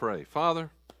pray.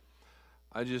 Father,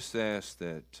 I just ask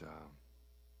that,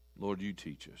 Lord, you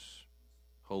teach us.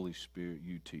 Holy Spirit,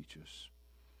 you teach us.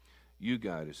 You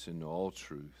guide us into all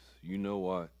truth. You know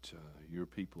what your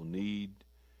people need.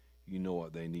 You know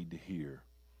what they need to hear.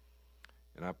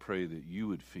 And I pray that you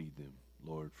would feed them,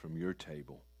 Lord, from your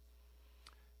table.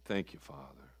 Thank you, Father.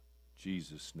 In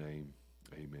Jesus' name,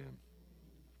 amen.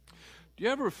 Do you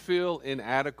ever feel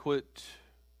inadequate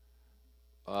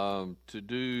to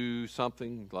do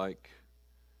something, like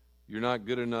you're not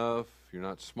good enough, you're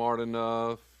not smart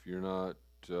enough, you're not,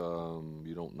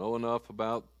 you don't know enough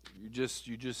about, you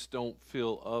just don't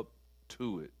feel up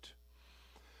to it?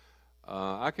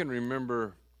 I can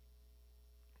remember,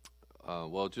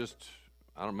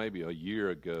 maybe a year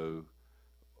ago,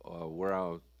 where I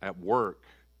was at work,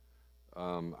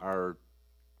 our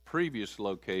previous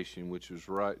location, which was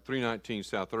right 319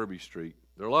 South Irby Street.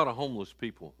 There are a lot of homeless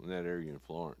people in that area in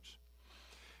Florence.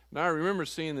 Now I remember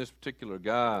seeing this particular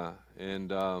guy,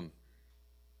 and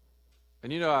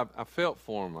you know, I felt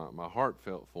for him. My heart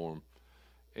felt for him,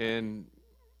 and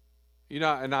you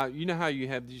know how you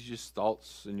have these just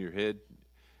thoughts in your head,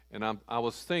 and I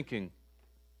was thinking,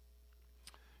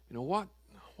 you know, what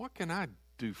can I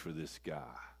do for this guy?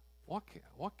 How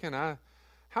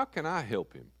can I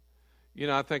help him? You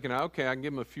know, I'm thinking, okay, I can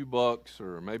give him a few bucks,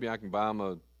 or maybe I can buy him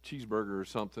a cheeseburger or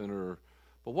something,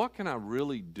 but what can I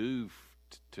really do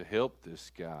to help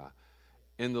this guy?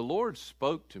 And the Lord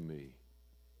spoke to me,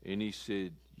 and he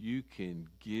said, you can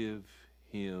give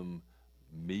him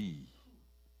me.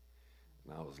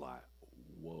 And I was like,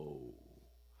 whoa.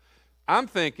 I'm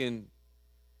thinking,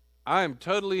 I am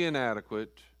totally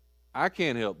inadequate. I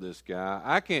can't help this guy.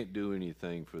 I can't do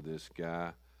anything for this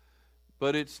guy.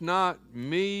 But it's not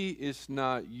me, it's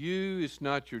not you, it's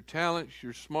not your talents,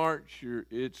 your smarts,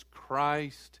 it's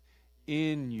Christ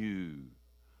in you,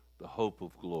 the hope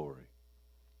of glory.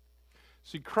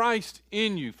 See, Christ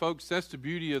in you, folks, that's the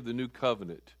beauty of the new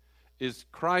covenant, is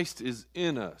Christ is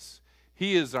in us.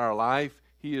 He is our life,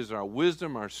 he is our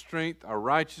wisdom, our strength, our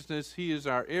righteousness, he is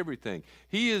our everything.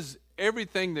 He is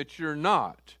everything that you're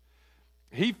not.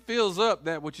 He fills up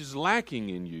that which is lacking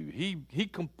in you. He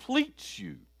completes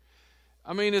you.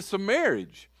 I mean, it's a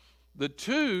marriage. The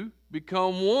two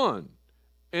become one.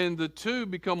 And the two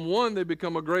become one, they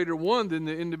become a greater one than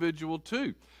the individual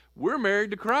two. We're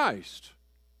married to Christ.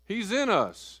 He's in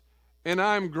us. And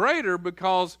I'm greater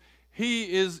because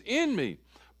he is in me.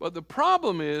 But the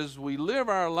problem is we live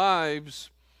our lives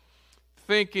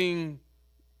thinking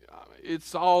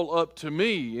it's all up to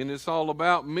me and it's all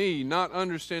about me, not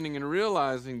understanding and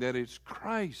realizing that it's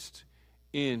Christ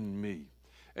in me.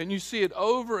 And you see it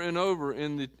over and over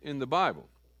in the Bible.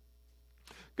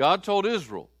 God told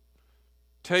Israel,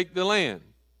 take the land.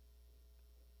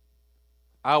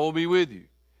 I will be with you.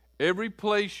 Every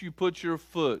place you put your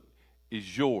foot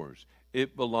is yours.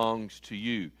 It belongs to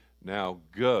you. Now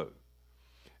go.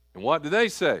 And what did they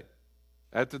say?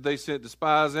 After they sent the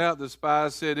spies out, the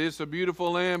spies said, it's a beautiful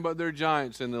land, but there are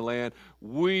giants in the land.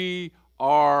 We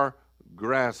are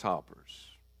grasshoppers.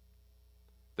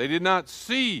 They did not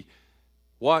see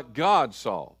what God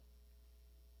saw.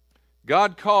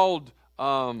 God called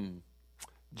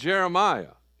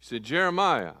Jeremiah. He said,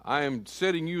 Jeremiah, I am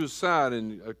setting you aside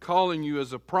and calling you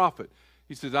as a prophet.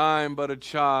 He says, I am but a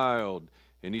child.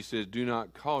 And he says, do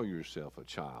not call yourself a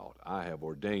child. I have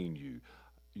ordained you.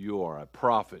 You are a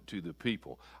prophet to the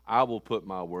people. I will put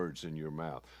my words in your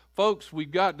mouth. Folks,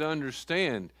 we've got to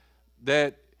understand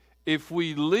that if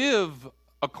we live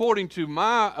according to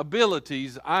my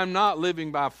abilities, I'm not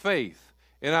living by faith.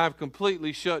 And I've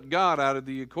completely shut God out of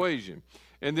the equation.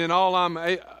 And then all I'm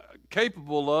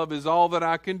capable of is all that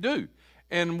I can do.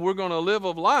 And we're going to live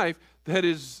a life that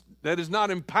is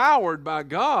not empowered by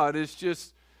God. It's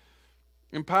just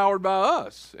empowered by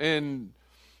us. And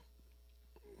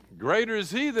greater is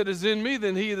he that is in me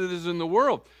than he that is in the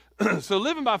world. So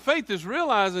living by faith is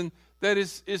realizing that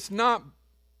it's not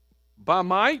by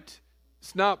might,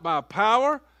 it's not by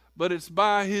power, but it's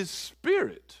by his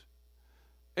Spirit.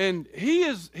 And he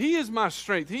is my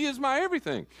strength. He is my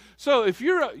everything. So if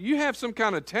you have some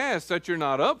kind of task that you're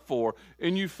not up for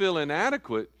and you feel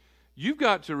inadequate, you've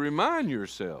got to remind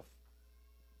yourself,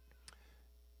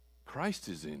 Christ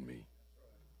is in me.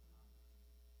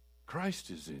 Christ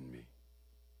is in me.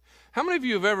 How many of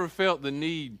you have ever felt the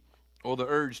need or the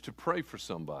urge to pray for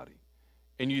somebody?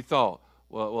 And you thought,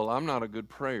 well, I'm not a good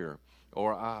prayer.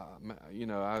 Or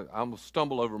I'll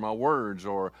stumble over my words,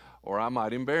 or I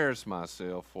might embarrass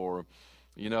myself, or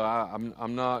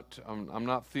I'm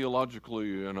not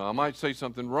theologically, I might say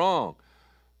something wrong.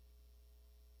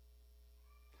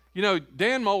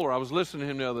 Dan Mohler, I was listening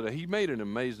to him the other day. He made an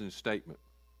amazing statement,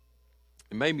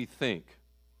 It made me think.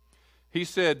 He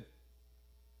said,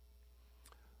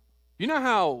 you know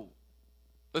how,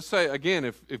 let's say, again,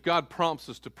 if God prompts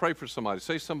us to pray for somebody,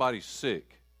 say somebody's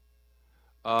sick,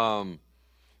 and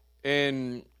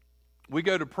we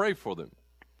go to pray for them,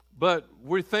 but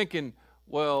we're thinking,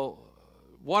 well,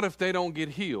 what if they don't get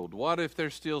healed? What if they're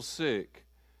still sick?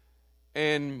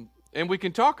 And we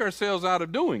can talk ourselves out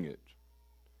of doing it.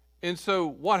 And so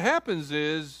what happens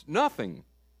is nothing.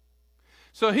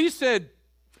 So he said,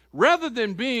 rather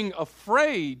than being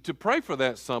afraid to pray for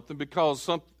that something because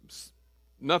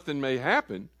nothing may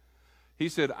happen, he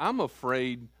said, I'm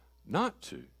afraid not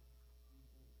to.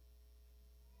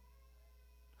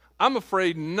 I'm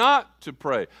afraid not to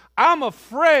pray. I'm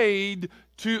afraid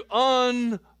to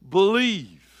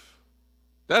unbelieve.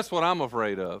 That's what I'm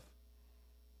afraid of.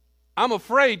 I'm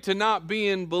afraid to not be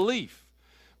in belief.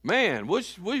 Man,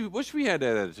 wish we had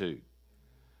that attitude.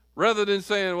 Rather than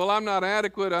saying, well, I'm not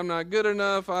adequate, I'm not good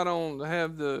enough, I don't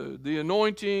have the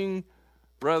anointing,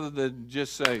 rather than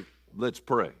just say, let's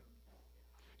pray.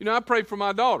 You know, I prayed for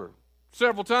my daughter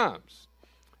several times.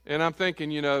 And I'm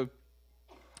thinking,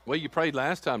 well, you prayed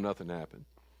last time, nothing happened.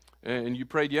 And you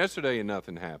prayed yesterday and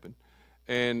nothing happened.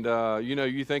 And,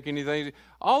 you think anything,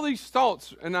 all these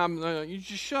thoughts, and you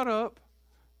just shut up.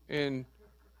 And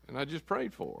I just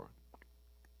prayed for her.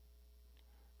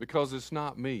 Because it's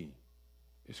not me,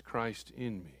 it's Christ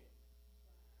in me.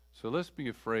 So let's be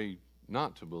afraid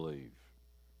not to believe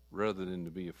rather than to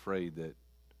be afraid that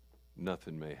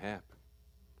nothing may happen.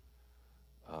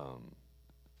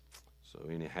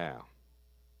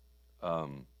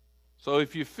 So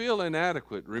if you feel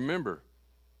inadequate, remember,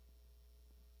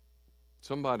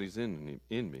 somebody's in me.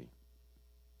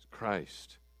 It's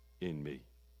Christ in me.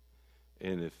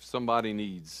 And if somebody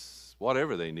needs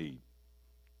whatever they need,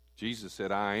 Jesus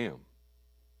said, I am.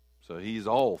 So he's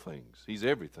all things. He's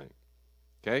everything.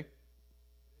 Okay?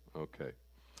 Okay.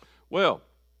 Well,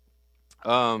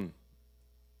 I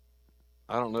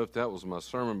don't know if that was my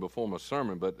sermon before my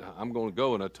sermon, but I'm going to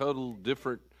go in a total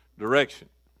different direction.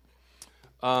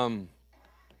 I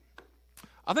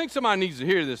think somebody needs to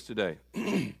hear this today.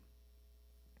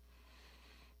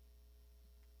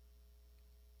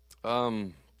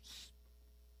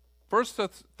 First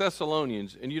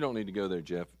Thessalonians, and you don't need to go there,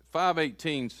 Jeff,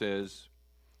 5:18 says,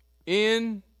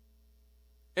 in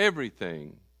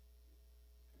everything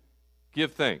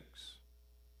give thanks,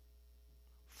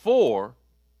 for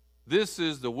this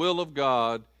is the will of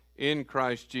God in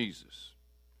Christ Jesus.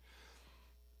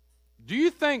 Do you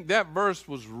think that verse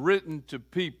was written to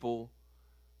people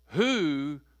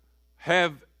who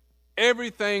have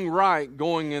everything right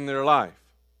going in their life?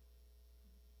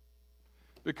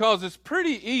 Because it's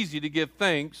pretty easy to give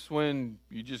thanks when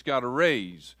you just got a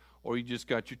raise, or you just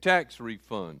got your tax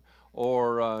refund,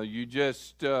 or you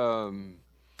just, you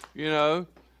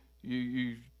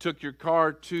took your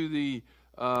car to the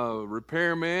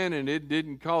repairman and it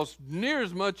didn't cost near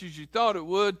as much as you thought it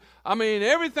would. I mean,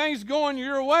 everything's going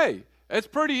your way. It's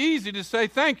pretty easy to say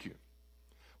thank you.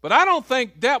 But I don't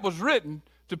think that was written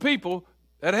to people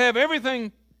that have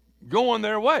everything going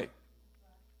their way.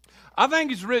 I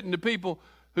think it's written to people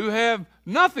who have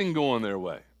nothing going their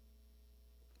way.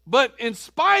 But in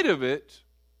spite of it,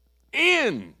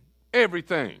 in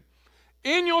everything,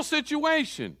 in your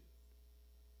situation,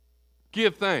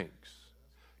 give thanks.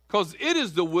 Because it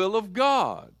is the will of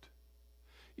God.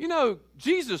 You know,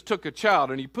 Jesus took a child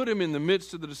and he put him in the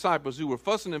midst of the disciples who were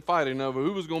fussing and fighting over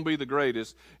who was going to be the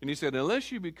greatest. And he said,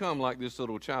 unless you become like this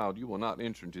little child, you will not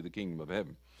enter into the kingdom of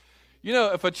heaven. You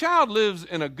know, if a child lives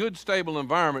in a good, stable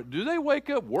environment, do they wake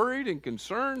up worried and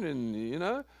concerned? And,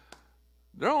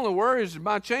 their only worry is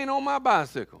my chain on my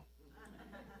bicycle.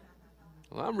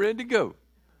 Well, I'm ready to go.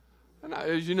 And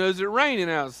as you know, is it raining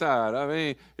outside? I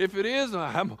mean, if it is,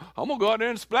 I'm going to go out there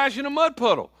and splash in a mud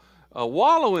puddle,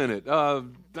 wallow in it. I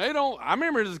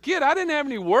remember as a kid, I didn't have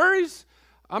any worries.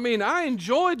 I mean, I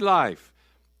enjoyed life.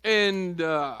 And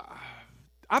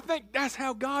I think that's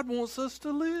how God wants us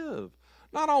to live.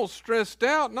 Not all stressed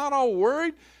out, not all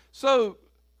worried. So,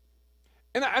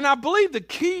 and I believe the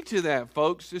key to that,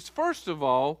 folks, is first of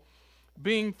all,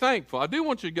 being thankful. I do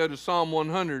want you to go to Psalm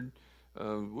 100.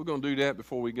 We're going to do that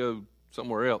before we go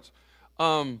somewhere else.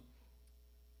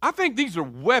 I think these are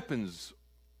weapons,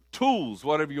 tools,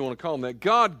 whatever you want to call them, that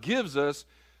God gives us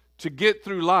to get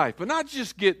through life. But not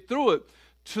just get through it,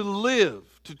 to live,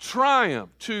 to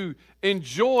triumph, to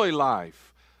enjoy life.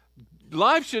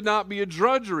 Life should not be a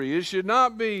drudgery. It should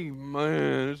not be,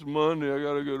 man, it's Monday, I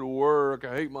got to go to work,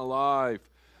 I hate my life.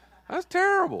 That's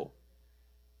terrible.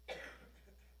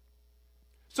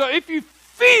 So if you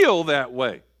feel that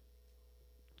way,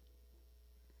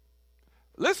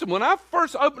 Listen, when I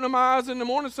first open my eyes in the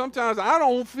morning, sometimes I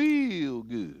don't feel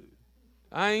good.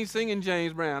 I ain't singing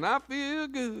James Brown. I feel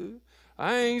good.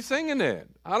 I ain't singing that.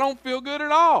 I don't feel good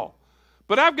at all.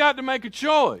 But I've got to make a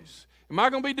choice. Am I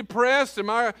going to be depressed?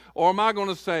 Or am I going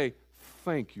to say,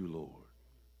 thank you, Lord?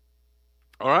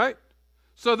 All right?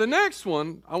 So the next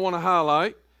one I want to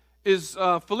highlight is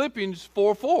Philippians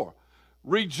 4:4.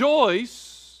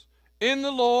 Rejoice in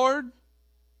the Lord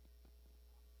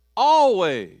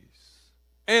always.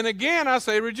 And again, I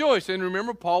say rejoice. And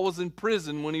remember, Paul was in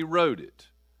prison when he wrote it.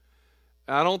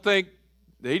 I don't think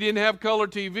he didn't have color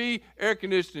TV, air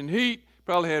conditioning, heat.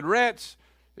 Probably had rats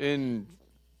and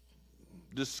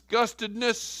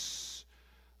disgustedness.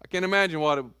 I can't imagine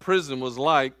what a prison was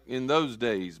like in those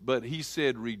days. But he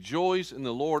said, rejoice in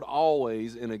the Lord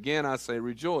always. And again, I say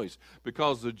rejoice,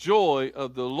 because the joy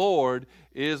of the Lord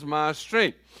is my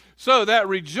strength. So that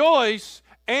rejoice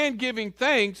and giving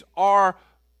thanks are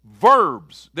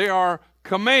verbs. They are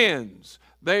commands.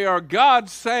 They are God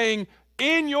saying,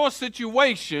 in your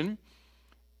situation,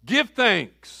 give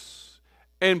thanks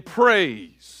and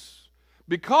praise.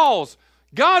 Because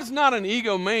God's not an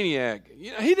egomaniac.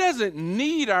 He doesn't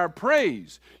need our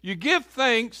praise. You give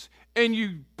thanks and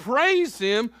you praise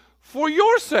Him for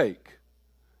your sake.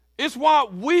 It's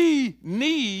what we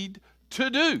need to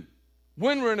do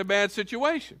when we're in a bad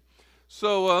situation.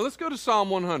 So let's go to Psalm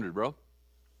 100, bro.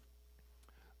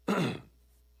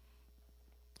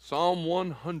 Psalm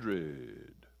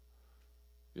 100.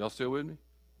 Y'all still with me?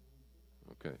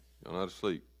 Okay, y'all not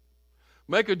asleep.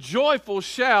 Make a joyful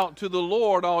shout to the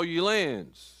Lord, all ye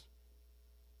lands.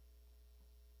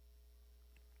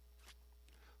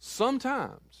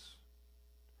 Sometimes,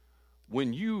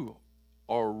 when you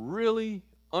are really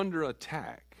under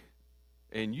attack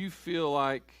and you feel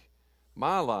like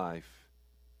my life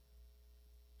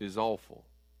is awful,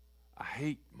 I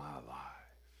hate my life,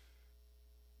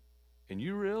 and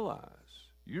you realize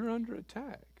you're under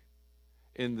attack,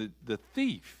 and the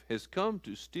thief has come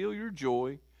to steal your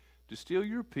joy, to steal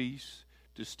your peace,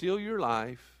 to steal your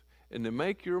life, and to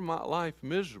make your life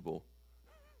miserable,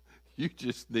 you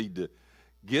just need to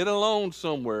get alone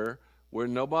somewhere where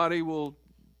nobody will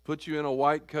put you in a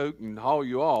white coat and haul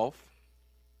you off,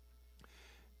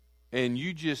 and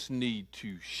you just need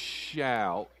to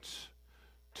shout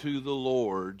to the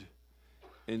Lord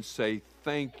and say,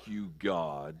 thank you,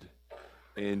 God,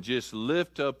 and just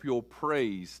lift up your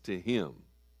praise to Him.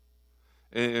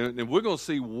 And we're going to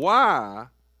see why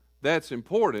that's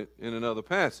important in another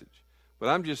passage. But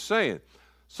I'm just saying,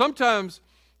 sometimes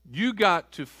you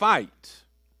got to fight.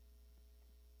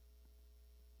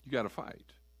 You got to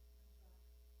fight.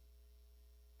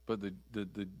 But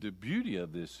the beauty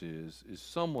of this is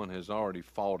someone has already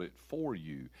fought it for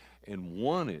you and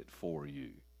won it for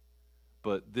you.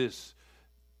 But this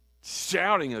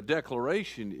shouting a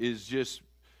declaration is just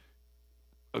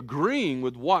agreeing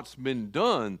with what's been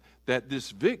done, that this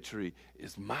victory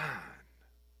is mine.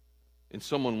 And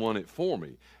someone won it for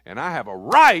me. And I have a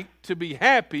right to be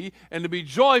happy and to be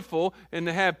joyful and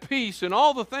to have peace and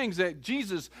all the things that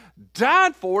Jesus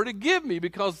died for to give me,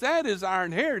 because that is our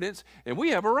inheritance and we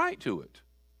have a right to it.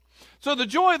 So the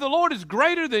joy of the Lord is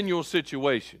greater than your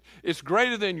situation. It's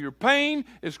greater than your pain.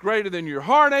 It's greater than your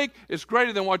heartache. It's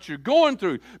greater than what you're going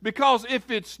through. Because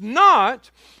if it's not,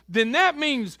 then that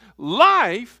means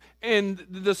life and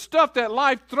the stuff that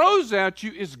life throws at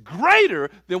you is greater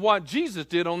than what Jesus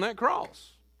did on that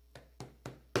cross.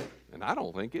 And I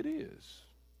don't think it is.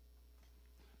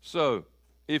 So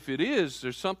if it is,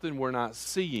 there's something we're not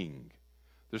seeing.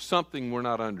 There's something we're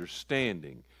not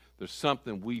understanding. There's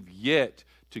something we've yet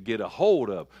to get a hold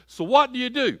of. So what do you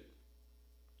do?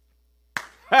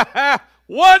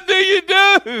 What do you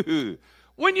do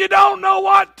when you don't know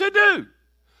what to do?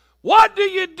 What do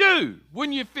you do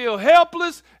when you feel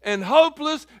helpless and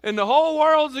hopeless and the whole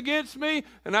world's against me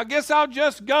and I guess I'll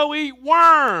just go eat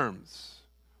worms?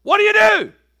 What do you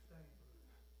do?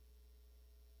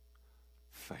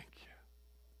 Thank you.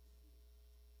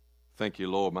 Thank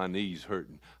you, Lord, my knees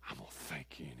hurting. I'm going to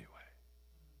thank you anyway.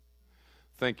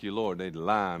 Thank you, Lord, they're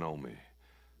lying on me.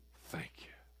 Thank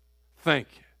you. Thank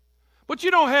you. But you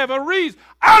don't have a reason.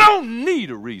 I don't need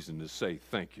a reason to say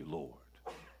thank you, Lord.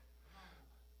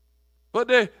 But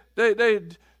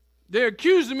they're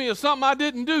accusing me of something I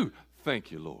didn't do. Thank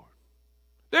you, Lord.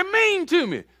 They're mean to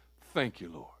me. Thank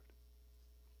you, Lord.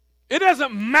 It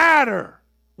doesn't matter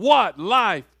what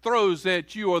life throws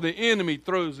at you or the enemy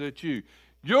throws at you.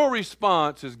 Your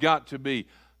response has got to be,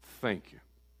 thank you.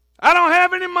 I don't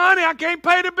have any money. I can't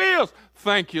pay the bills.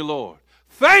 Thank you, Lord.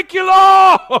 Thank you,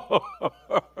 Lord.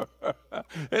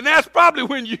 And that's probably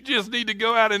when you just need to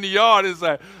go out in the yard and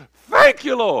say, thank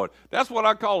you, Lord. That's what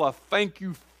I call a thank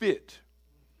you fit.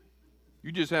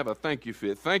 You just have a thank you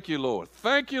fit. Thank you, Lord.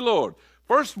 Thank you, Lord.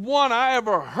 First one I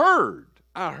ever heard.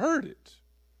 I heard it.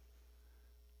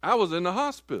 I was in the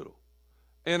hospital.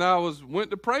 And I went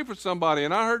to pray for somebody,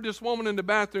 and I heard this woman in the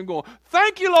bathroom going,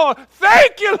 thank you, Lord,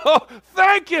 thank you, Lord,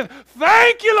 thank you,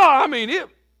 Lord. I mean,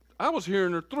 I was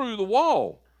hearing her through the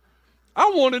wall. I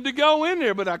wanted to go in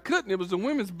there, but I couldn't. It was a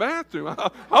women's bathroom.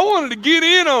 I wanted to get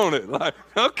in on it. Like,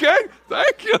 okay,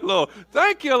 thank you, Lord,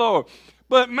 thank you, Lord.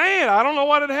 But, man, I don't know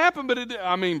what had happened, but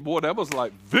that was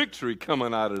like victory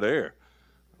coming out of there.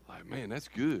 Like, man, that's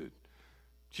good.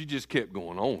 She just kept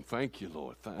going on. Thank you,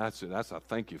 Lord. That's a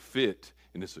thank you fit.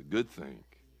 And it's a good thing.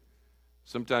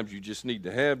 Sometimes you just need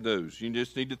to have those. You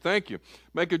just need to thank you.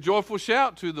 Make a joyful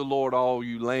shout to the Lord, all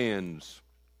you lands.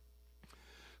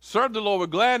 Serve the Lord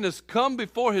with gladness. Come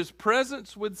before his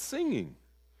presence with singing.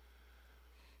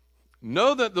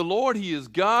 Know that the Lord, he is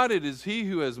God. It is he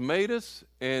who has made us,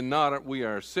 and not we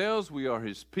ourselves. We are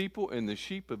his people and the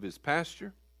sheep of his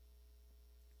pasture.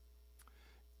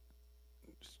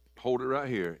 Just hold it right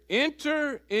here.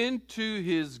 Enter into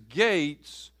his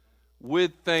gates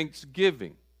with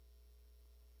thanksgiving.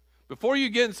 Before you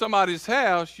get in somebody's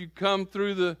house, you come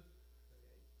through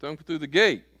the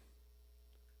gate.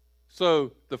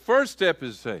 So the first step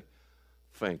is to say,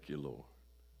 thank you, Lord.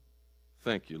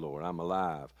 Thank you, Lord. I'm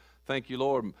alive. Thank you,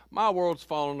 Lord. My world's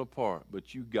falling apart,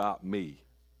 but you got me,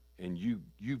 and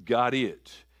you've got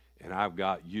it, and I've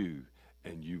got you,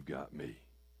 and you've got me.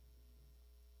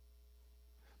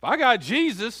 If I got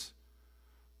Jesus,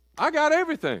 I got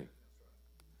everything.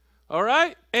 All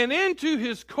right? And into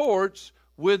his courts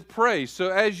with praise. So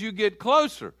as you get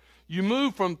closer, you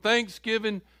move from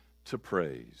thanksgiving to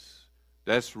praise.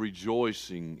 That's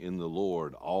rejoicing in the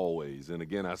Lord always. And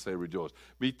again, I say rejoice.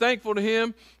 Be thankful to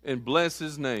him and bless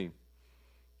his name.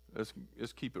 Let's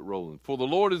keep it rolling. For the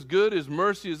Lord is good, his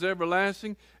mercy is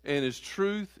everlasting, and his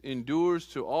truth endures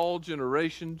to all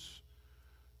generations.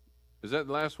 Is that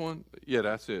the last one? Yeah,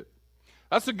 that's it.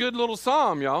 That's a good little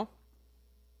psalm, y'all.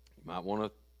 You might want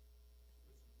to.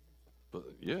 But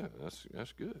yeah,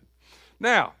 that's good.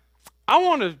 Now, I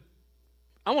want to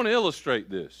illustrate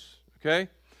this. Okay.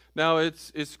 Now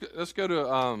let's go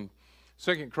to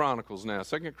 2 Chronicles now.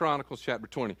 2 Chronicles chapter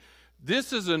 20.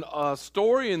 This is a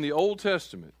story in the Old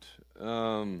Testament.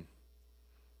 I'm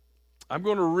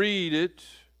going to read it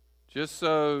just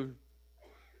so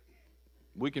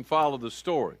we can follow the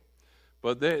story.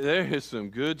 But there is some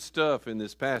good stuff in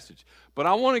this passage. But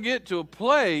I want to get to a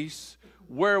place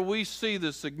where we see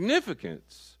the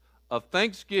significance of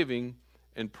thanksgiving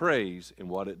and praise and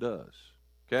what it does.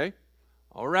 Okay?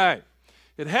 All right.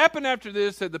 It happened after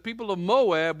this that the people of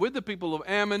Moab with the people of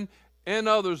Ammon and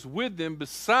others with them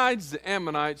besides the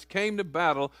Ammonites came to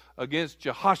battle against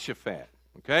Jehoshaphat.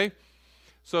 Okay?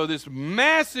 So this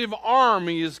massive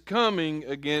army is coming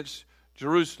against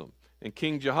Jerusalem and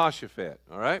King Jehoshaphat.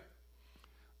 All right?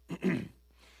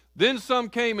 Then some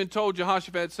came and told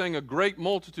Jehoshaphat, saying, a great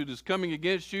multitude is coming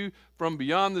against you from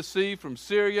beyond the sea, from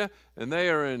Syria, and they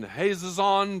are in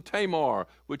Hazazon Tamar,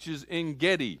 which is En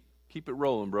Gedi. Keep it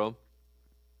rolling, bro.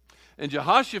 And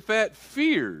Jehoshaphat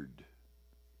feared.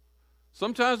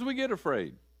 Sometimes we get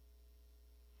afraid.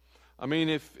 I mean,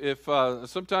 if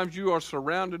sometimes you are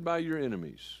surrounded by your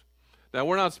enemies. Now,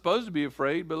 we're not supposed to be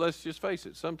afraid, but let's just face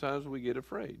it. Sometimes we get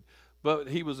afraid. But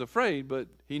he was afraid, but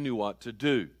he knew what to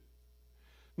do.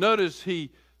 Notice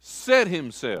he set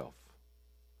himself.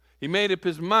 He made up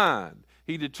his mind.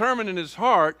 He determined in his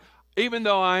heart, even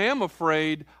though I am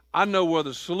afraid, I know where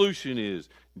the solution is.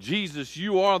 Jesus,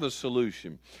 you are the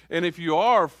solution. And if you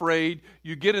are afraid,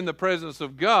 you get in the presence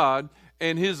of God,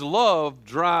 and his love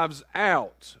drives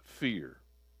out fear.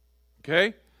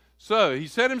 Okay? So he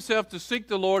set himself to seek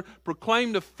the Lord,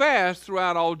 proclaimed a fast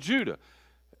throughout all Judah.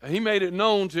 He made it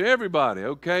known to everybody,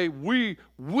 okay? We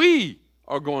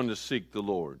are going to seek the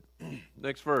Lord.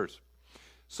 Next verse.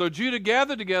 So Judah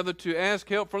gathered together to ask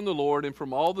help from the Lord, and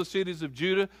from all the cities of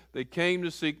Judah they came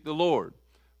to seek the Lord.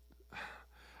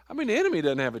 I mean, the enemy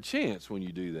doesn't have a chance when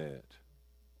you do that.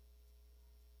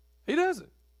 He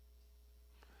doesn't.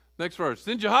 Next verse.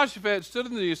 Then Jehoshaphat stood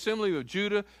in the assembly of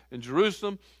Judah and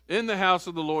Jerusalem in the house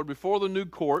of the Lord before the new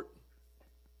court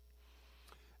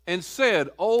and said,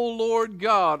 O Lord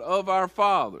God of our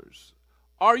fathers,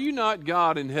 are you not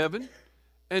God in heaven?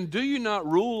 And do you not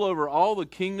rule over all the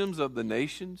kingdoms of the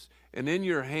nations? And in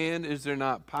your hand is there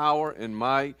not power and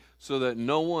might, so that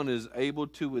no one is able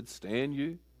to withstand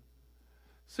you?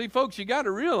 See, folks, you got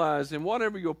to realize, in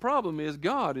whatever your problem is,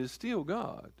 God is still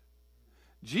God.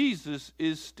 Jesus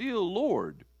is still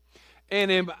Lord. And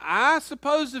am I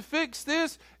supposed to fix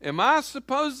this? Am I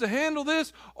supposed to handle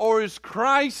this? Or is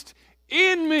Christ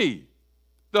in me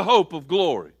the hope of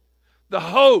glory? The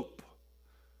hope.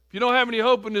 If you don't have any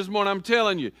hope in this morning, I'm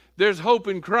telling you, there's hope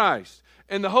in Christ.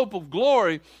 And the hope of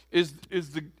glory is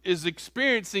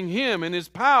experiencing Him and His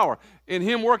power and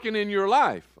Him working in your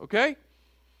life. Okay?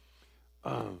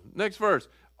 Next verse.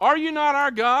 Are you not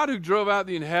our God who drove out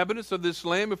the inhabitants of this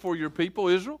land before your people,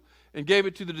 Israel, and gave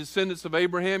it to the descendants of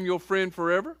Abraham, your friend,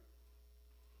 forever?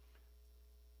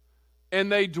 And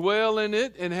they dwell in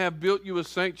it and have built you a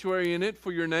sanctuary in it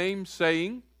for your name,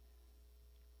 saying,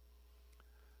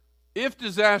 if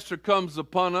disaster comes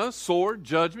upon us, sword,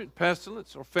 judgment,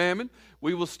 pestilence, or famine,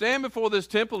 we will stand before this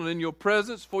temple and in your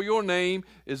presence, for your name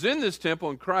is in this temple,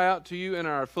 and cry out to you in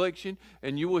our affliction,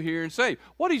 and you will hear and save.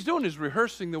 What he's doing is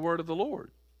rehearsing the word of the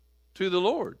Lord to the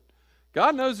Lord.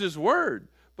 God knows His word,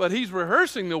 but He's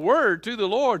rehearsing the word to the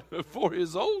Lord for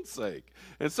His own sake.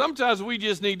 And sometimes we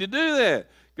just need to do that.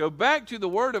 Go back to the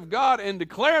word of God and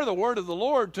declare the word of the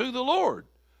Lord to the Lord.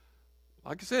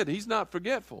 Like I said, He's not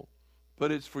forgetful.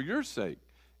 But it's for your sake.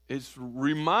 It's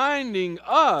reminding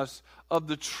us of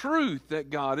the truth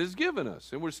that God has given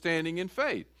us. And we're standing in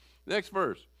faith. Next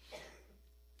verse.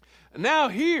 Now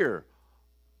here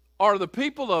are the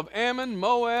people of Ammon,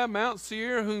 Moab, Mount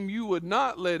Seir, whom you would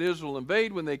not let Israel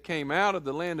invade when they came out of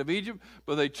the land of Egypt,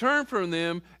 but they turned from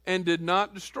them and did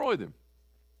not destroy them.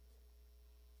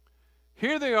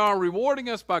 Here they are rewarding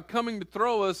us by coming to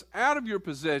throw us out of your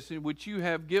possession, which you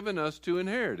have given us to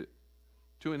inherit.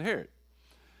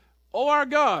 O our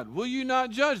God, will you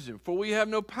not judge them? For we have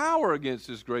no power against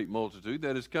this great multitude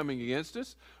that is coming against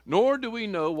us, nor do we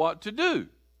know what to do.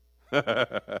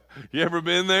 You ever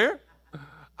been there?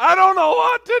 I don't know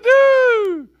what to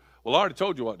do. Well, I already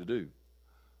told you what to do.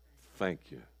 Thank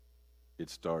you. It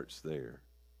starts there.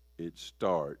 It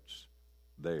starts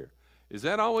there. Is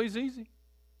that always easy?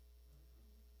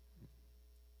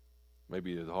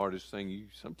 Maybe the hardest thing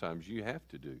sometimes you have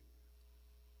to do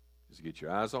is get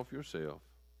your eyes off yourself.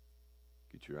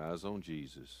 Get your eyes on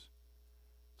Jesus.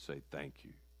 Say thank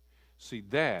you. See,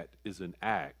 that is an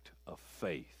act of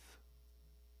faith.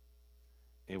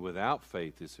 And without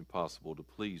faith, it's impossible to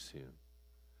please Him.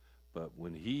 But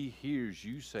when He hears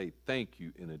you say thank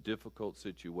you in a difficult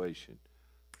situation,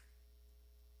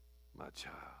 my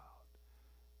child,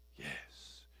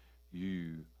 yes,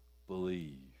 you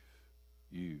believe.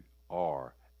 You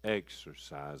are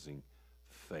exercising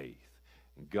faith.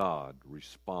 And God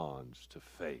responds to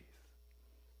faith.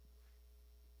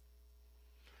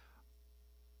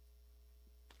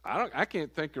 I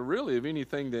can't think of really of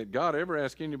anything that God ever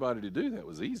asked anybody to do that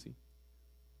was easy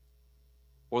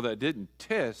or that didn't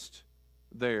test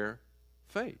their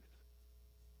faith.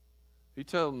 He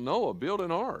told Noah, build an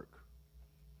ark.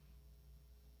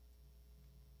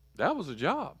 That was a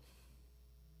job.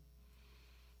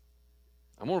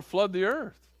 I'm going to flood the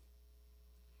earth.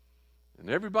 And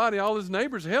everybody, all his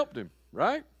neighbors helped him,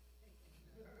 right?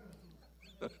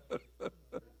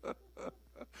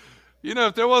 You know,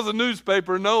 if there was a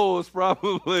newspaper, Noah was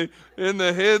probably in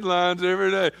the headlines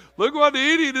every day. Look what the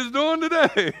idiot is doing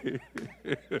today.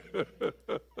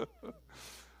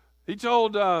 He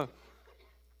told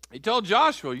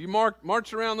Joshua, you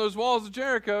march around those walls of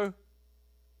Jericho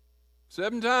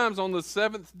 7 times on the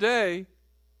 7th day,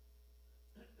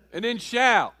 and then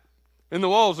shout, and the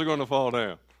walls are going to fall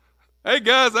down. Hey,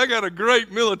 guys, I got a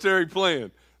great military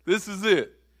plan. This is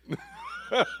it.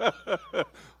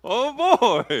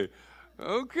 Oh, boy.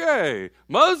 Okay.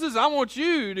 Moses, I want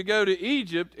you to go to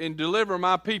Egypt and deliver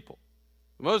my people,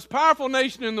 the most powerful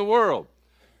nation in the world.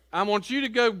 I want you to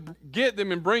go get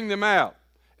them and bring them out.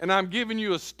 And I'm giving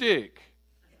you a stick.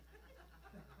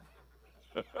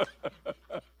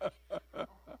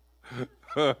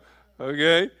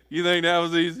 Okay? You think that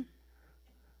was easy?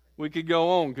 We could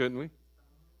go on, couldn't we?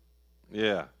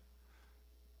 Yeah.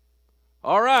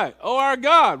 All right. Oh, our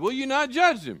God, will you not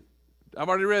judge them? I've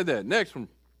already read that. Next one.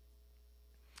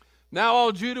 Now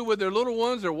all Judah with their little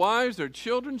ones, their wives, their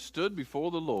children stood before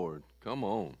the Lord. Come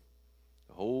on.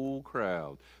 The whole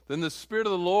crowd. Then the Spirit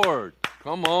of the Lord.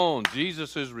 Come on.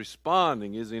 Jesus is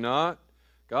responding, is He not?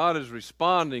 God is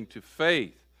responding to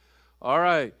faith. All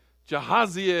right.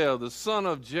 Jahaziel, the son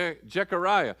of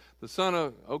Jechariah, the son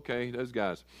of, okay, those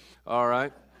guys. All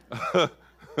right. A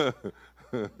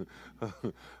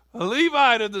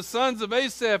Levite of the sons of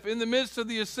Asaph in the midst of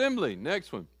the assembly.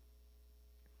 Next one.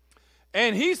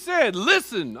 And he said,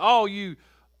 listen, all you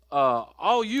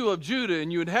of Judah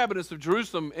and you inhabitants of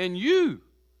Jerusalem, and you,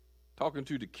 talking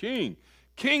to the king,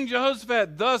 King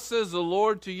Jehoshaphat, thus says the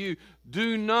Lord to you,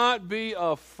 do not be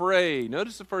afraid.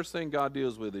 Notice the first thing God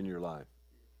deals with in your life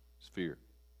is fear.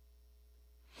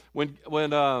 When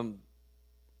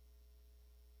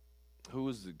who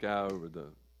was the guy over the,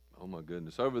 oh my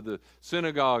goodness, over the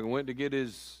synagogue and went to get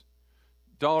his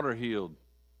daughter healed?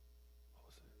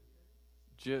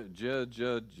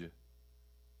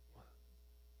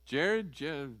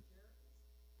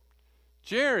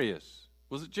 Jairus.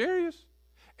 Was it Jairus?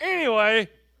 Anyway,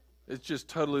 it's just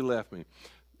totally left me.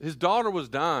 His daughter was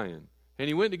dying, and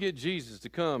he went to get Jesus to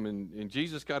come, and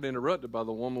Jesus got interrupted by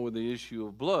the woman with the issue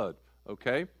of blood,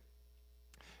 okay?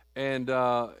 And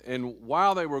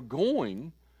while they were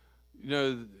going,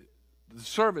 the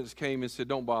servants came and said,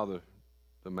 don't bother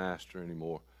the master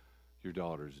anymore. Your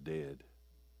daughter's dead.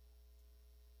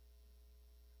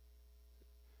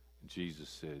 And Jesus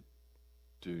said,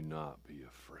 do not be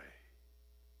afraid.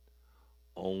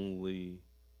 Only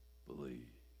believe.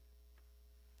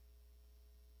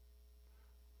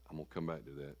 I'm going to come back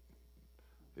to that.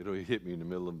 It'll hit me in the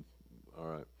middle of,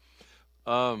 all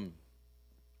right.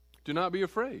 Do not be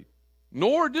afraid,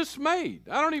 nor dismayed.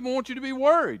 I don't even want you to be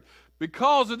worried.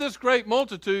 Because of this great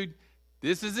multitude,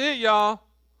 this is it, y'all.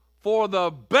 For the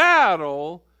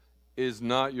battle is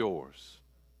not yours.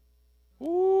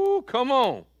 Ooh, come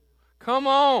on. Come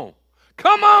on.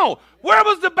 Come on. Where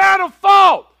was the battle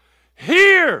fought?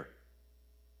 Here.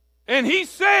 And he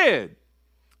said,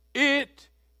 it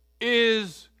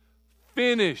is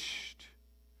finished.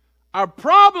 Our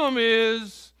problem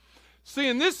is, see,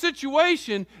 in this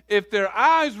situation, if their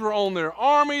eyes were on their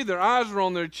army, their eyes were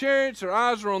on their chariots, their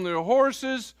eyes were on their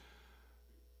horses,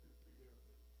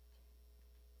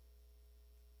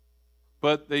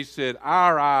 but they said,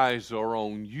 our eyes are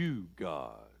on you,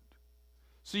 God.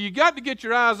 So you got to get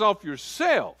your eyes off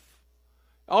yourself,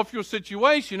 off your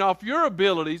situation, off your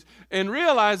abilities, and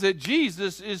realize that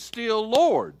Jesus is still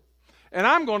Lord. And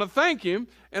I'm going to thank Him,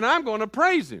 and I'm going to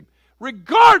praise Him,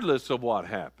 regardless of what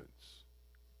happens.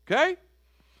 Okay?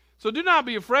 So do not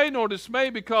be afraid nor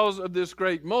dismayed because of this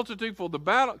great multitude, for the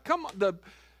battle. Come on,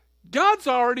 God's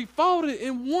already fought it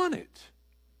and won it.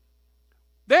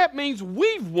 That means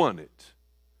we've won it.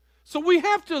 So we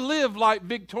have to live like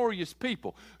victorious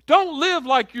people. Don't live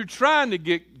like you're trying to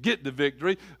get the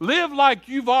victory. Live like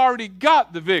you've already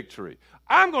got the victory.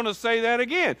 I'm going to say that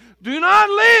again. Do not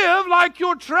live like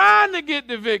you're trying to get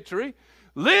the victory.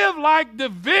 Live like the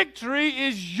victory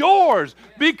is yours,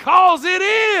 because it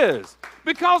is.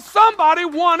 Because somebody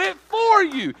won it for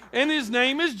you, and His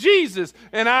name is Jesus,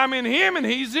 and I'm in Him and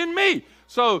He's in me.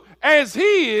 So as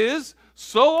He is,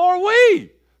 so are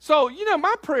we. So,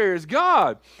 my prayer is,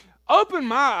 God, open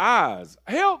my eyes.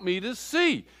 Help me to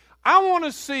see. I want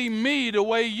to see me the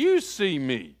way You see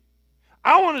me.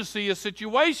 I want to see a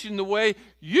situation the way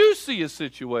You see a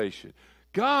situation.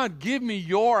 God, give me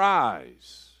Your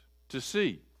eyes to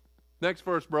see. Next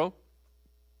verse, bro.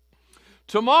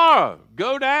 Tomorrow,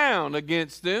 go down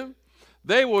against them.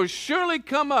 They will surely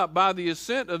come up by the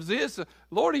ascent of this.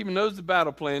 Lord even knows the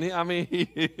battle plan. He knows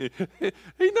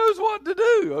what to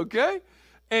do, okay?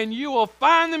 And you will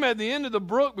find them at the end of the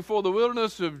brook before the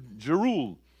wilderness of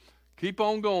Jeruel. Keep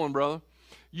on going, brother.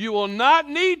 You will not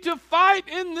need to fight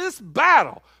in this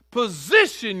battle.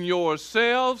 Position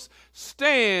yourselves,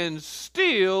 stand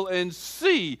still, and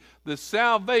see the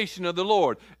salvation of the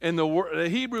Lord. And the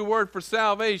Hebrew word for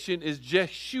salvation is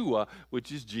Jeshua,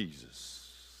 which is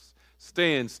Jesus.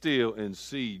 Stand still and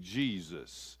see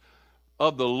Jesus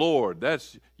of the Lord.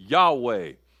 That's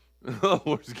Yahweh. In other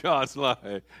words, God's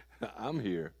like, I'm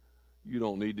here. You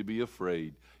don't need to be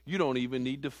afraid. You don't even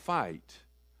need to fight.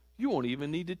 You won't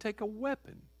even need to take a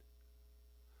weapon.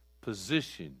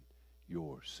 Position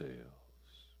yourselves.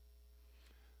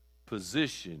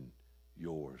 Position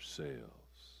yourselves.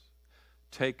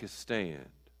 Take a stand.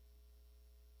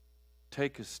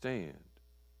 Take a stand.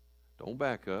 Don't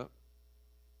back up.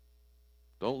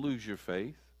 Don't lose your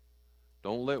faith.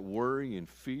 Don't let worry and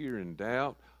fear and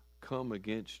doubt come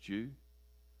against you.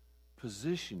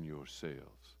 Position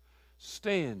yourselves.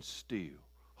 Stand still.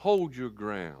 Hold your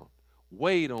ground.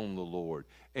 Wait on the Lord,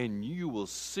 and you will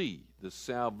see the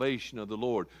salvation of the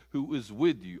Lord who is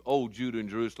with you, O Judah and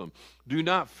Jerusalem. Do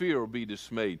not fear or be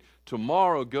dismayed.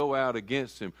 Tomorrow go out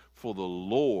against him, for the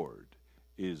Lord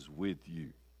is with you.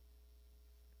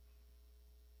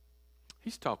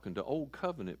 He's talking to old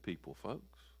covenant people,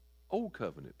 folks. Old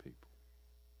covenant people.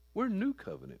 We're new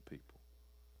covenant people.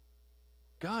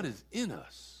 God is in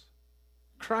us.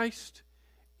 Christ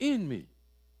in me.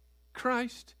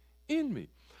 Christ in me.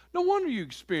 No wonder you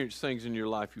experience things in your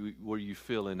life where you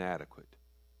feel inadequate.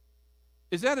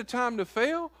 Is that a time to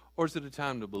fail, or is it a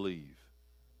time to believe?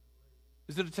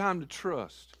 Is it a time to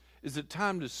trust? Is it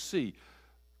time to see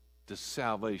the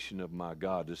salvation of my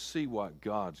God, to see what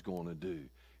God's going to do?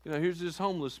 here's this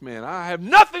homeless man. I have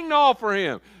nothing to offer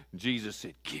him. And Jesus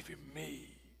said, give him me.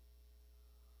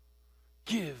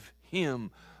 Give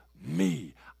him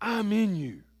me. I'm in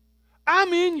you.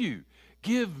 I'm in you.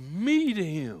 Give me to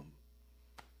him.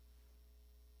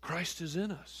 Christ is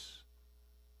in us.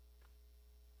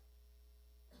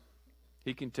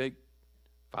 He can take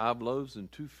 5 loaves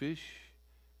and 2 fish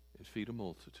and feed a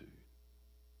multitude.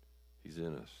 He's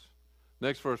in us.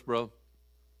 Next verse, bro.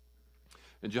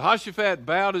 And Jehoshaphat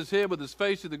bowed his head with his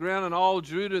face to the ground, and all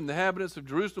Judah and the inhabitants of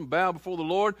Jerusalem bowed before the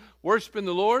Lord, worshiping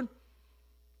the Lord.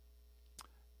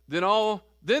 Then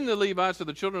the Levites of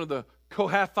the children of the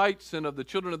Kohathites and of the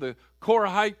children of the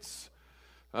Korahites,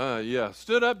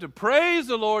 stood up to praise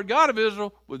the Lord God of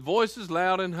Israel with voices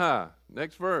loud and high.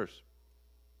 Next verse.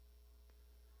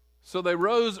 So they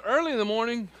rose early in the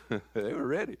morning. They were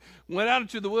ready. Went out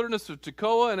into the wilderness of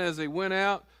Tekoa, and as they went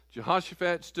out,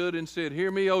 Jehoshaphat stood and said,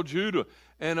 hear me, O Judah,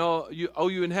 and O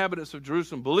you inhabitants of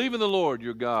Jerusalem. Believe in the Lord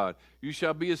your God. You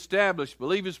shall be established.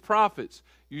 Believe his prophets.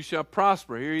 You shall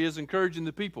prosper. Here he is encouraging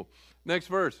the people. Next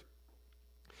verse.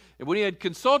 And when he had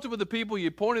consulted with the people, he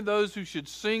appointed those who should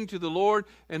sing to the Lord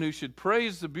and who should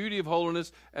praise the beauty of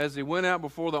holiness as they went out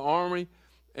before the army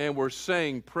and were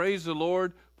saying, praise the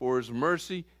Lord, for his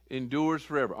mercy endures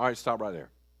forever. All right, stop right there.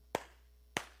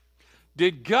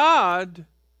 Did God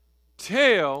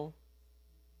tell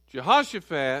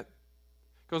Jehoshaphat,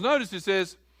 because notice it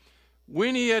says,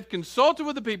 when he had consulted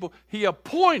with the people, he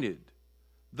appointed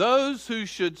those who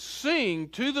should sing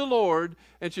to the Lord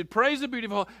and should praise the beauty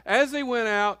of holiness as they went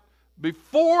out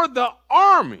before the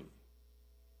army.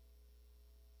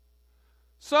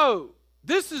 So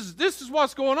this is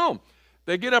what's going on.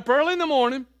 They get up early in the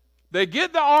morning, they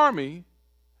get the army,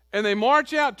 and they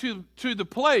march out to the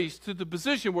place, to the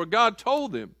position where God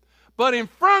told them. But in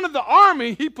front of the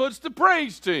army, he puts the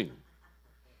praise team.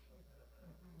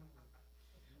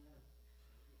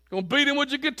 Gonna beat him with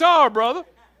your guitar, brother.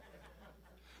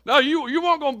 No, you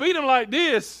weren't going to beat him like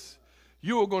this.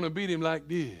 You were going to beat him like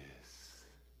this.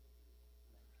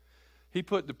 He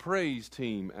put the praise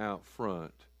team out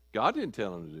front. God didn't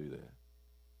tell him to do that.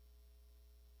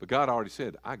 But God already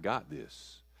said, I got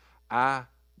this. I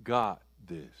got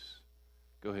this.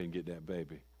 Go ahead and get that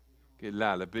baby. Get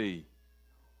Lila B.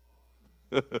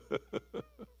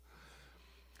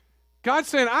 God's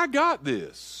saying, I got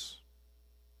this.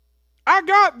 I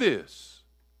got this.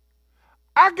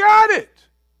 I got it.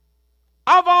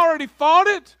 I've already fought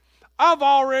it. I've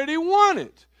already won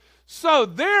it. So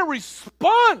their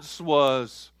response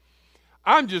was,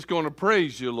 I'm just going to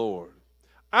praise you, Lord.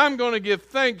 I'm going to give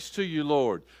thanks to you,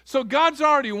 Lord. So God's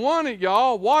already won it,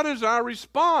 y'all. What is our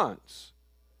response?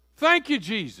 Thank you,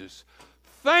 Jesus.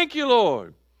 Thank you,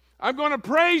 Lord. I'm going to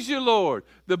praise you, Lord.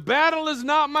 The battle is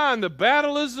not mine. The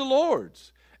battle is the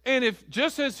Lord's. And if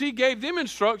just as he gave them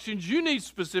instructions, you need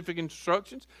specific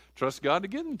instructions, trust God to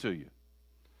give them to you.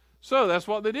 So that's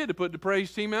what they did, to put the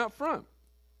praise team out front.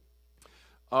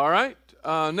 All right,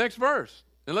 next verse.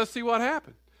 And let's see what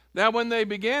happened. Now when they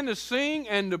began to sing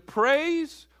and to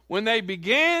praise, when they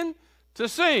began to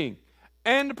sing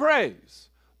and to praise,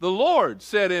 the Lord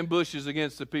set ambushes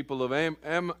against the people of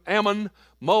Ammon,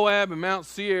 Moab, and Mount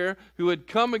Seir, who had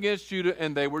come against Judah,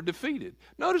 and they were defeated.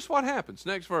 Notice what happens.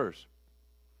 Next verse.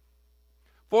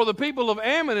 For the people of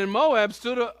Ammon and Moab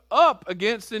stood up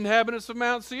against the inhabitants of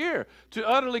Mount Seir to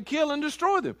utterly kill and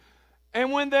destroy them.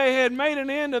 And when they had made an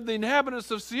end of the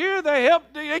inhabitants of Seir, they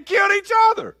killed each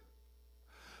other.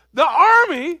 The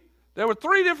army, there were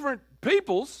 3 different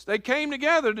peoples, they came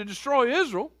together to destroy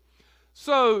Israel.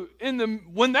 So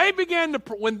when they began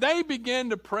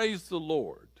to praise the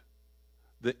Lord,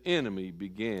 the enemy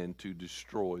began to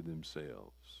destroy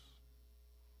themselves.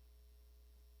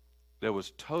 There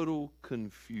was total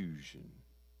confusion.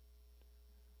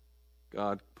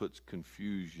 God puts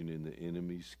confusion in the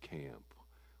enemy's camp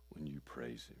when you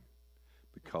praise him,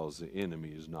 because the enemy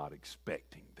is not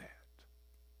expecting that.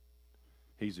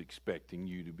 He's expecting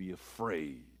you to be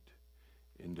afraid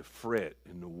and to fret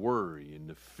and to worry and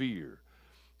to fear,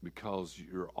 because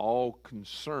you're all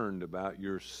concerned about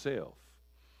yourself.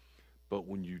 But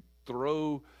when you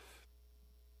throw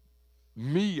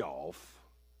me off,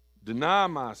 deny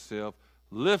myself,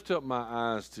 lift up my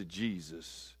eyes to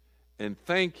Jesus, and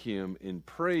thank him and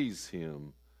praise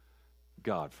him,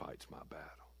 God fights my battle.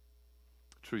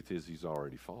 Truth is, he's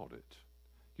already fought it.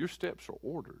 Your steps are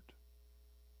ordered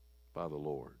by the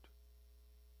Lord.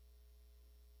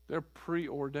 They're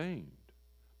preordained.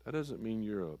 That doesn't mean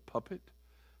you're a puppet.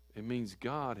 It means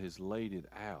God has laid it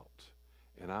out.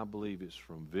 And I believe it's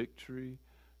from victory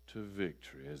to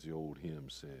victory, as the old hymn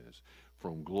says.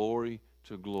 From glory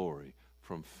to glory.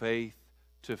 From faith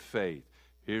to faith.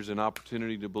 Here's an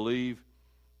opportunity to believe.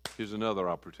 Here's another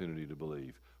opportunity to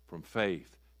believe. From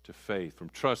faith to faith, from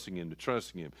trusting Him to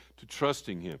trusting Him to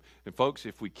trusting Him. And folks,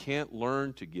 if we can't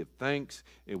learn to give thanks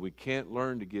and we can't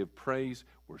learn to give praise,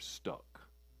 we're stuck.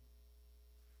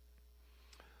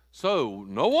 So,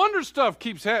 no wonder stuff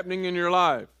keeps happening in your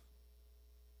life.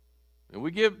 And we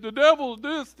give the devil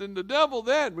this and the devil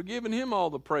that. We're giving him all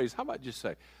the praise. How about just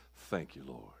say, thank you,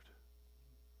 Lord.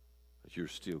 You're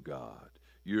still God.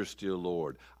 You're still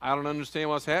Lord. I don't understand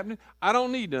what's happening. I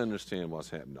don't need to understand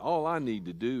what's happening. All I need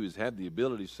to do is have the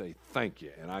ability to say, thank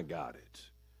you, and I got it.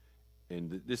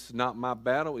 And this is not my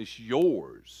battle. It's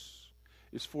yours.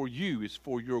 It's for you. It's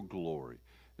for your glory.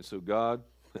 And so, God,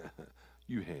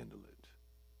 you handle it.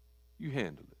 You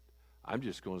handle it. I'm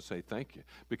just going to say thank you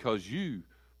because you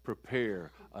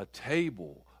prepare a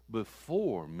table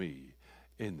before me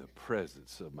in the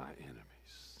presence of my enemies.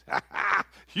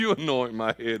 You anoint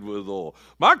my head with oil.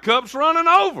 My cup's running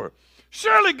over.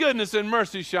 Surely goodness and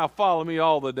mercy shall follow me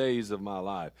all the days of my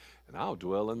life, and I'll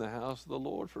dwell in the house of the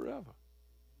Lord forever.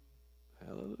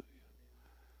 Hallelujah.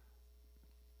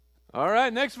 All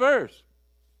right, next verse.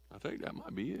 I think that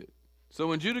might be it. So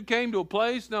when Judah came to a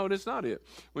place, no, that's not it.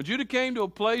 When Judah came to a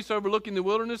place overlooking the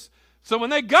wilderness, so when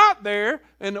they got there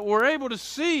and were able to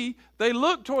see, they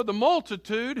looked toward the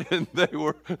multitude and they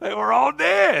were all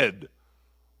dead.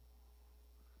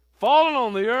 Fallen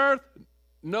on the earth,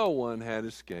 no one had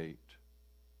escaped.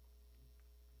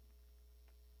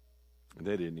 And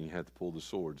they didn't even have to pull the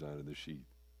swords out of the sheath.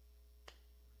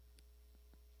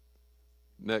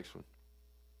 Next one.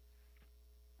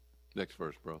 Next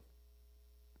verse, bro.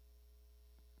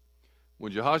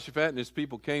 When Jehoshaphat and his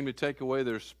people came to take away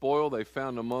their spoil, they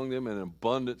found among them an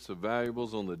abundance of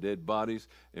valuables on the dead bodies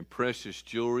and precious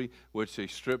jewelry, which they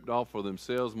stripped off for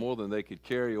themselves more than they could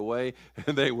carry away.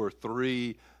 And they were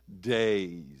 3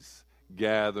 days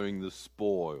gathering the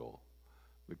spoil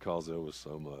because there was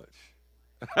so much.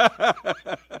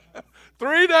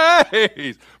 3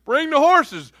 days. Bring the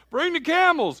horses, bring the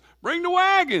camels, bring the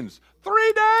wagons.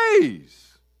 3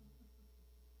 days.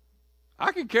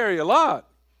 I can carry a lot.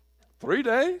 3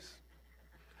 days?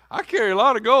 I carry a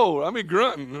lot of gold. I mean,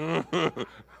 grunting.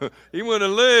 He went a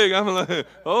leg. I'm like,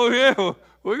 oh, yeah,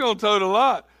 we're going to tote a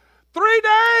lot. 3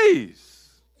 days.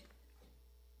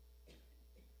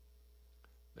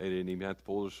 They didn't even have to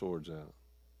pull their swords out.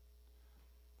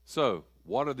 So,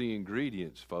 what are the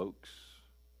ingredients, folks?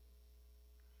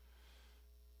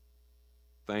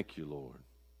 Thank you, Lord.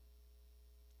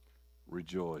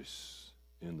 Rejoice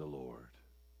in the Lord.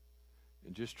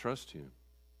 And just trust Him.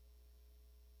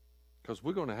 Because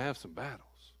we're going to have some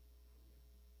battles.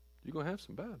 You're going to have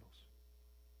some battles.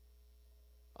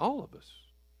 All of us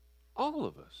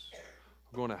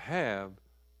are going to have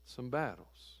some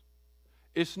battles.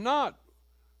 It's not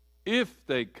if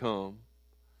they come,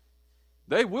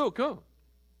 they will come.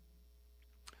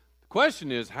 The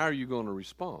question is, how are you going to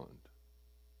respond?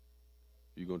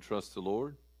 Are you going to trust the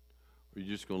Lord? Or are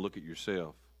you just going to look at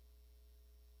yourself?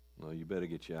 No, you better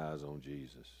get your eyes on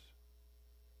Jesus.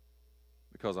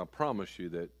 Because I promise you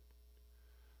that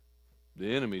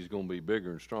the enemy is going to be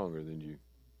bigger and stronger than you.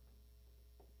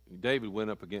 David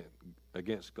went up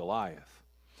against Goliath.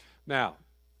 Now,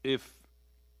 if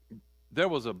there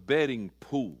was a betting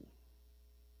pool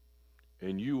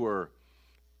and you were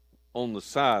on the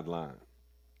sideline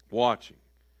watching,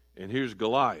 and here's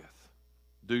Goliath,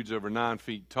 dude's over 9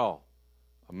 feet tall,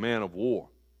 a man of war.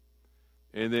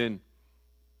 And then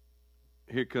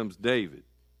here comes David.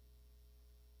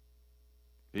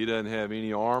 He doesn't have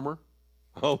any armor.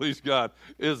 All he's got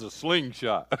is a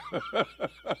slingshot.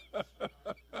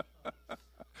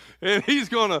 And he's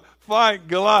going to fight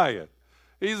Goliath.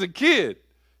 He's a kid,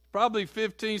 probably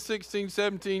 15, 16,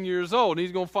 17 years old. And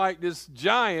he's going to fight this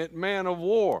giant man of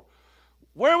war.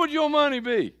 Where would your money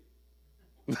be?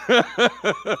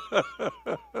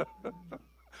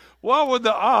 What would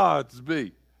the odds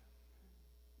be?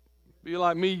 Be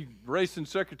like me racing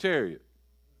Secretariat.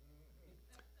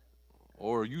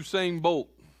 Or Usain Bolt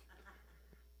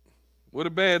with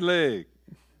a bad leg.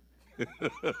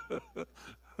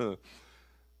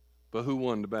 But who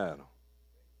won the battle?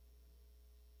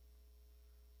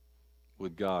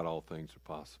 With God, all things are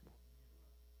possible.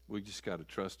 We just got to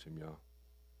trust Him, y'all.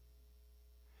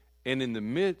 And in the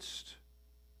midst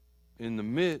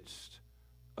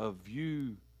of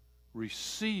you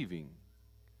receiving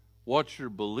what you're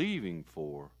believing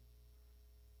for,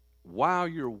 while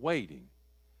you're waiting,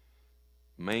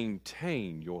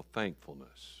 maintain your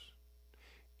thankfulness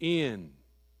in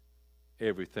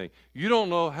everything. You don't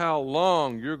know how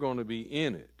long you're going to be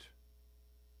in it.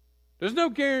 There's no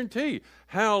guarantee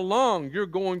how long you're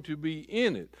going to be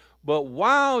in it. But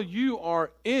while you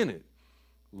are in it,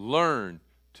 learn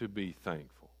to be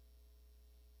thankful.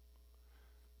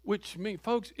 Which means,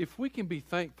 folks, if we can be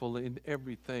thankful in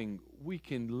everything, we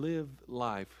can live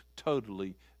life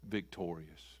totally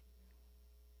victorious.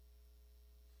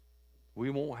 We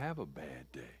won't have a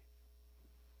bad day.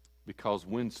 Because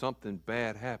when something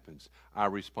bad happens, our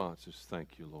response is,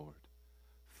 thank you, Lord.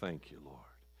 Thank you, Lord.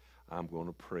 I'm going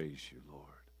to praise you, Lord.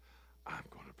 I'm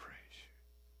going to praise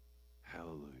you.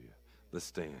 Hallelujah. Let's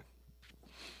stand.